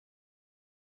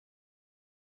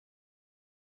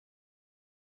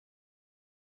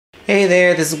Hey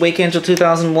there, this is Wake Angel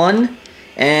 2001,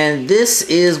 and this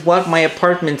is what my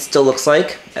apartment still looks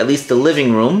like, at least the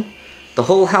living room. The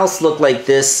whole house looked like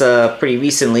this pretty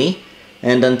recently,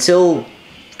 and until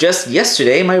just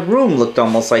yesterday, my room looked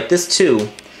almost like this too.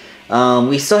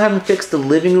 We still haven't fixed the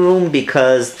living room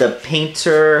because the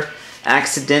painter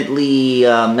accidentally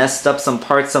messed up some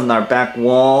parts on our back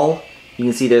wall. You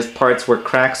can see there's parts where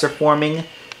cracks are forming,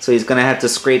 so he's gonna have to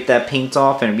scrape that paint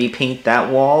off and repaint that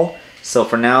wall. So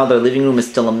for now, the living room is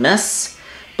still a mess,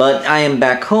 but I am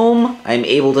back home, I'm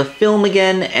able to film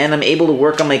again, and I'm able to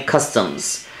work on my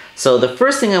customs. So the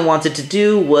first thing I wanted to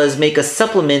do was make a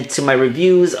supplement to my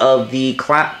reviews of the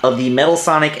Metal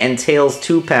Sonic and Tails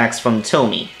 2-packs from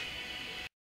Tomy.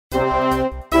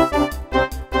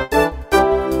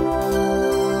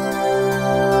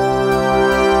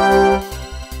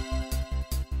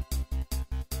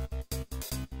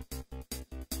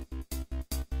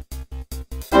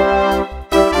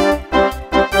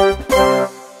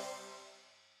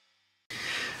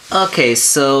 Okay,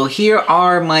 so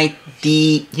here's my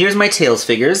Tails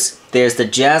figures. There's the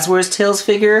Jazwares Tails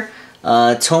figure,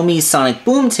 Tomy's Sonic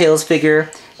Boom Tails figure,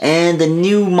 and the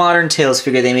new modern Tails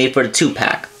figure they made for the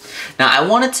 2-pack. Now, I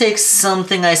want to take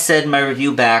something I said in my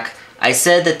review back. I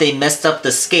said that they messed up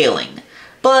the scaling.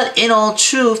 But in all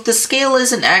truth, the scale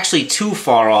isn't actually too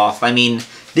far off. I mean,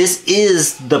 this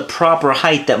is the proper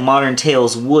height that modern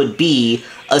Tails would be,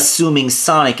 assuming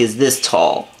Sonic is this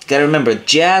tall. Gotta remember,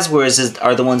 Jazwares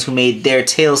are the ones who made their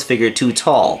Tails figure too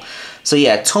tall. So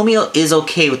yeah, Tomy is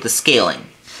okay with the scaling.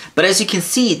 But as you can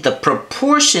see, the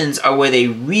proportions are where they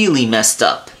really messed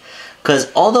up.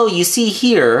 Because although you see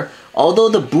here, although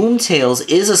the Boom Tails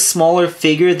is a smaller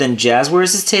figure than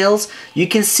Jazwares' Tails, you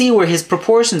can see where his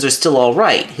proportions are still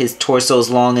alright. His torso's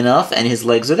long enough and his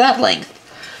legs are that length.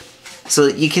 So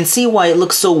you can see why it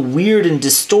looks so weird and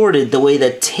distorted the way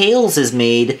that Tails is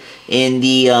made in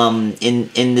the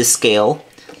in this scale.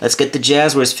 Let's get the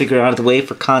Jazwares figure out of the way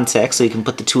for context so you can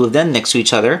put the two of them next to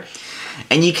each other.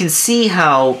 And you can see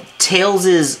how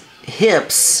Tails'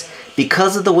 hips,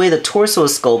 because of the way the torso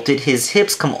is sculpted, his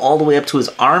hips come all the way up to his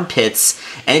armpits,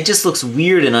 and it just looks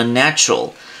weird and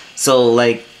unnatural. So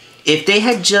like, if they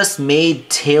had just made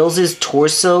Tails'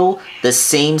 torso the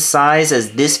same size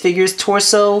as this figure's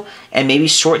torso, and maybe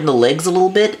shortened the legs a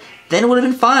little bit, then it would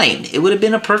have been fine. It would have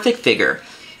been a perfect figure.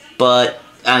 But,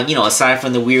 you know, aside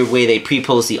from the weird way they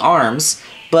pre-pose the arms.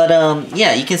 But,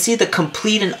 yeah, you can see the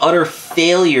complete and utter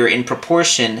failure in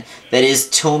proportion that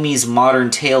is Tomy's modern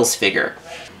Tails figure.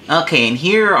 Okay, and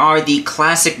here are the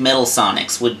classic Metal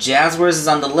Sonics, with Jazwares is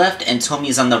on the left and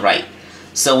Tomy's on the right.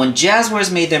 So when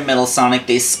Jazwares made their Metal Sonic,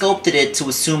 they sculpted it to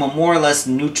assume a more or less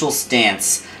neutral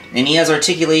stance. And he has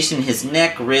articulation in his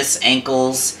neck, wrists,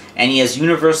 ankles, and he has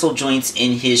universal joints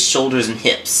in his shoulders and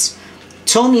hips.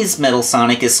 Tomy's Metal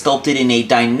Sonic is sculpted in a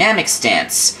dynamic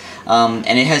stance, and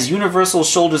it has universal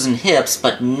shoulders and hips,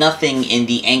 but nothing in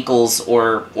the ankles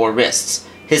or wrists.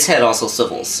 His head also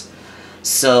swivels.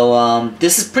 So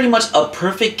this is pretty much a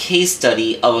perfect case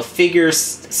study of a figure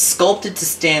sculpted to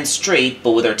stand straight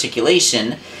but with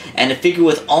articulation, and a figure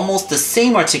with almost the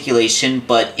same articulation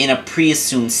but in a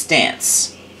pre-assumed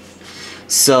stance.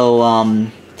 So,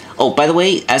 oh, by the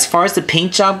way, as far as the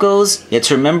paint job goes, you have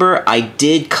to remember I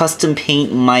did custom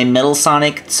paint my Metal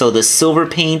Sonic, so the silver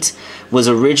paint was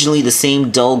originally the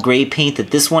same dull gray paint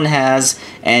that this one has,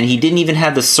 and he didn't even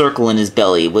have the circle in his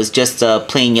belly, it was just a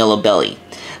plain yellow belly.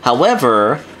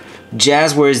 However,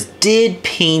 Jazwares did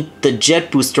paint the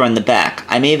jet booster on the back.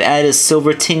 I may have added a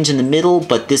silver tinge in the middle,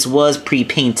 but this was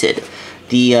pre-painted.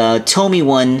 The Tomy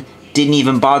one didn't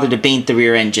even bother to paint the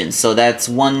rear engine, so that's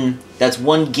one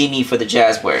gimme for the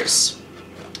Jazwares.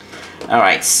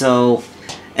 Alright, so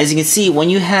as you can see,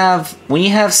 when you have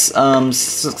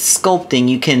sculpting,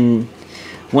 you can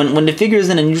when the figure is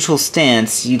in a neutral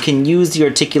stance, you can use the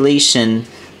articulation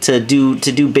to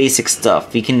do basic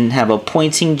stuff. You can have a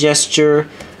pointing gesture.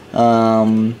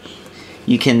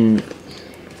 You can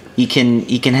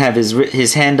have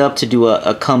his hand up to do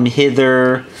a come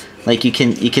hither. Like you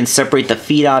can separate the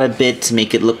feet out a bit to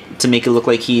make it look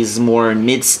like he's more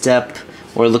mid step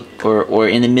or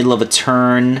in the middle of a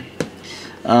turn.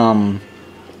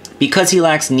 Because he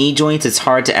lacks knee joints, it's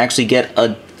hard to actually get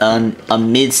a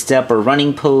mid step or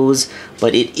running pose,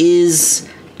 but it is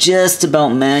just about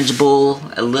manageable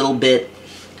a little bit,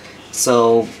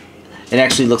 so it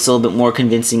actually looks a little bit more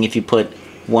convincing if you put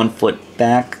one foot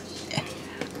back.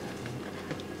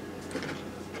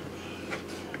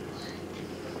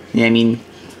 Yeah, I mean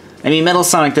Metal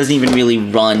Sonic doesn't even really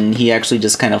run, he actually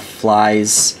just kind of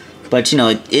flies, but you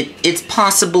know, it's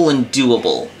possible and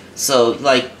doable. So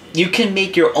like, you can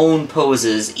make your own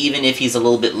poses even if he's a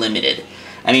little bit limited.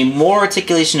 I mean, more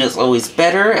articulation is always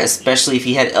better, especially if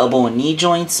he had elbow and knee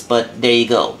joints, but there you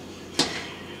go.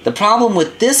 The problem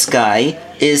with this guy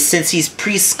is since he's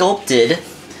pre-sculpted,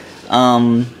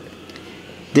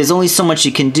 there's only so much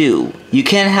you can do. You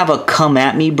can't have a come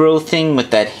at me bro thing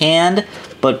with that hand,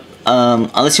 but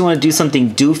unless you want to do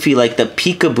something doofy like the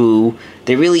peekaboo,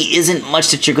 there really isn't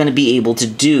much that you're going to be able to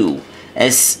do,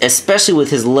 especially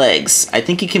with his legs. I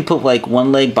think you can put like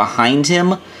one leg behind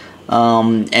him,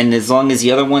 and as long as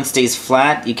the other one stays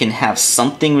flat, you can have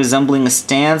something resembling a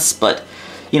stance, but,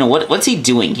 you know, what's he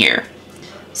doing here?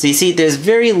 So you see, there's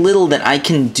very little that I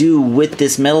can do with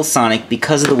this Metal Sonic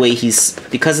because of the way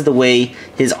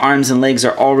his arms and legs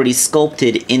are already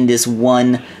sculpted in this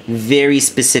one very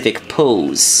specific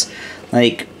pose.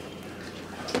 Like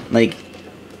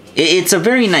it's a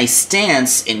very nice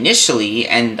stance initially,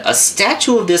 and a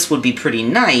statue of this would be pretty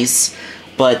nice,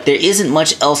 but there isn't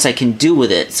much else I can do with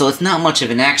it, so it's not much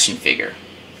of an action figure.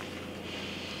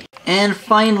 And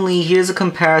finally, here's a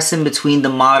comparison between the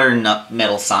modern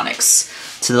Metal Sonics.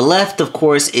 To the left, of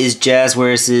course, is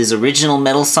Jazzwares' original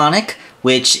Metal Sonic,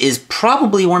 which is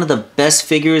probably one of the best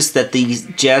figures that the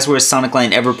Jazzwares Sonic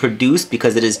line ever produced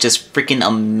because it is just freaking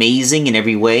amazing in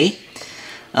every way.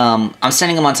 I'm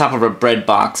standing him on top of a bread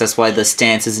box, that's why the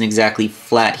stance isn't exactly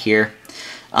flat here.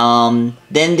 Then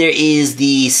there is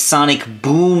the Sonic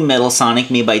Boom Metal Sonic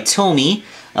made by Tomy,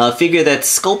 a figure that's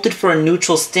sculpted for a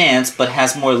neutral stance but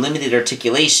has more limited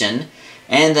articulation.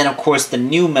 And then, of course, the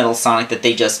new Metal Sonic that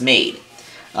they just made.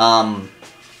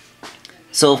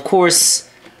 So, of course,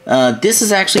 this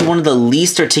is actually one of the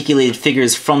least articulated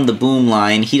figures from the Boom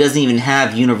line. He doesn't even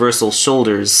have universal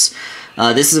shoulders.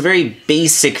 This is a very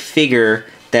basic figure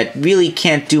that really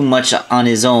can't do much on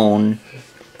his own.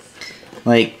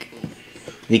 Like,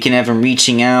 you can have him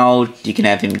reaching out, you can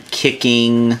have him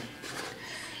kicking.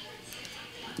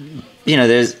 You know,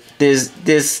 this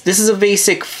is a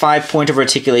basic 5-point of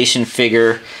articulation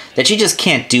figure that you just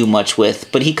can't do much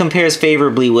with, but he compares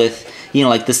favorably with, you know,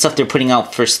 like the stuff they're putting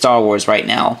out for Star Wars right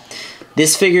now.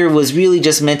 This figure was really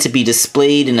just meant to be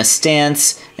displayed in a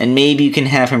stance, and maybe you can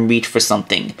have him reach for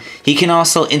something. He can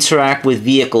also interact with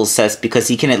vehicle sets because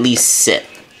he can at least sit.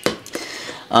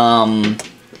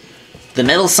 The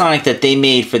Metal Sonic that they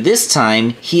made for this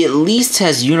time, he at least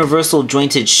has universal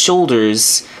jointed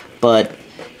shoulders, but,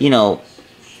 you know,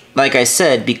 like I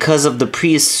said, because of the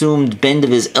pre-assumed bend of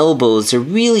his elbows, there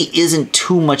really isn't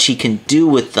too much he can do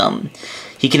with them.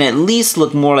 He can at least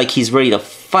look more like he's ready to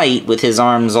fight with his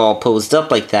arms all posed up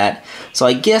like that. So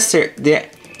I guess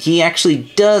he actually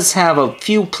does have a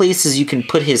few places you can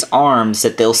put his arms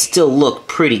that they'll still look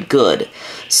pretty good.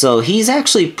 So he's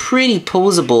actually pretty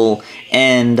posable,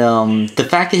 and the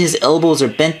fact that his elbows are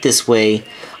bent this way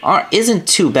isn't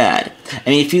too bad. I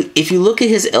mean, if you look at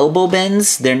his elbow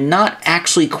bends, they're not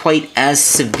actually quite as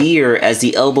severe as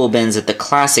the elbow bends that the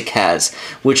Classic has,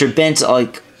 which are bent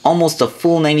like almost a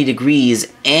full 90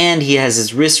 degrees, and he has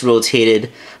his wrist rotated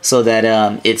so that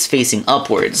it's facing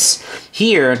upwards.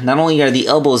 Here, not only are the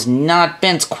elbows not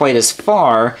bent quite as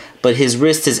far, but his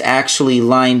wrist is actually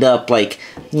lined up like,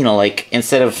 you know, like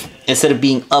instead of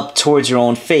being up towards your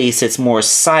own face, it's more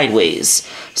sideways.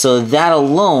 So that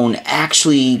alone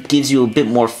actually gives you a bit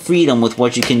more freedom with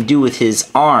what you can do with his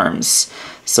arms.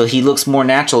 So he looks more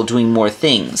natural doing more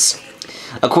things.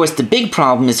 Of course, the big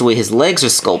problem is the way his legs are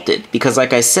sculpted, because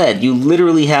like I said, you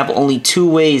literally have only 2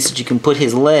 ways that you can put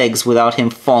his legs without him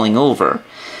falling over.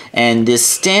 And this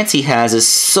stance he has is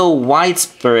so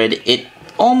widespread, it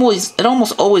almost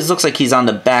always looks like he's on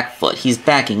the back foot. He's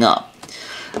backing up.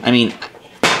 I mean,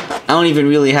 I don't even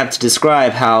really have to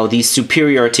describe how the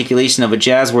superior articulation of a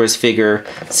Jazzwares figure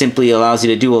simply allows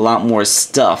you to do a lot more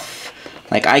stuff.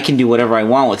 Like, I can do whatever I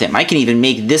want with him. I can even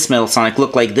make this Metal Sonic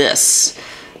look like this.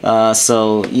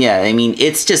 So, yeah, I mean,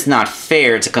 it's just not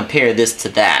fair to compare this to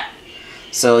that.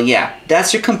 So, yeah,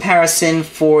 that's your comparison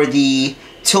for the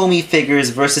Tomy figures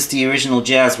versus the original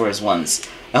Jazzwares ones.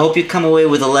 I hope you come away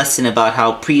with a lesson about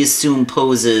how pre-assumed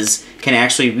poses can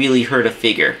actually really hurt a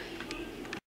figure.